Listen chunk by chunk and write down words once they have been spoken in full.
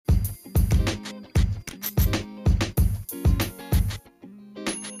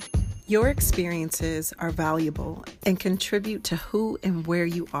Your experiences are valuable and contribute to who and where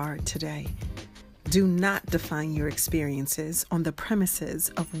you are today. Do not define your experiences on the premises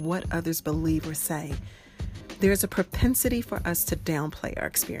of what others believe or say. There's a propensity for us to downplay our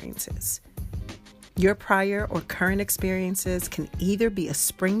experiences. Your prior or current experiences can either be a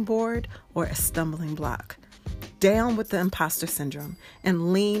springboard or a stumbling block. Down with the imposter syndrome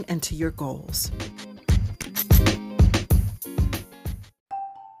and lean into your goals.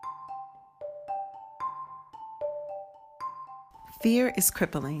 Fear is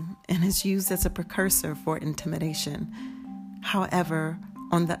crippling and is used as a precursor for intimidation. However,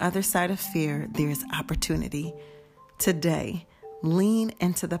 on the other side of fear, there is opportunity. Today, lean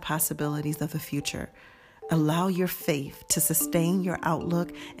into the possibilities of the future. Allow your faith to sustain your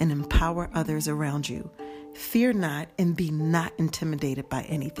outlook and empower others around you. Fear not and be not intimidated by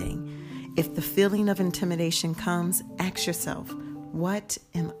anything. If the feeling of intimidation comes, ask yourself, what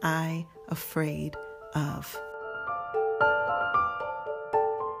am I afraid of?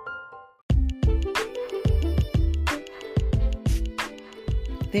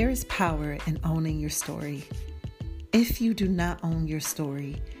 There is power in owning your story. If you do not own your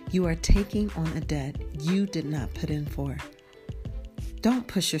story, you are taking on a debt you did not put in for. Don't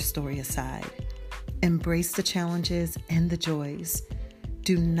push your story aside. Embrace the challenges and the joys.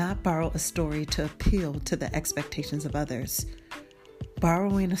 Do not borrow a story to appeal to the expectations of others.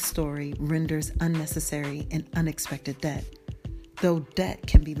 Borrowing a story renders unnecessary and unexpected debt. Though debt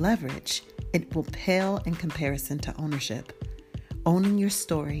can be leveraged, it will pale in comparison to ownership. Owning your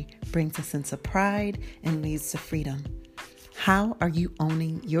story brings a sense of pride and leads to freedom. How are you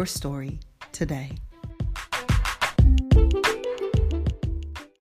owning your story today?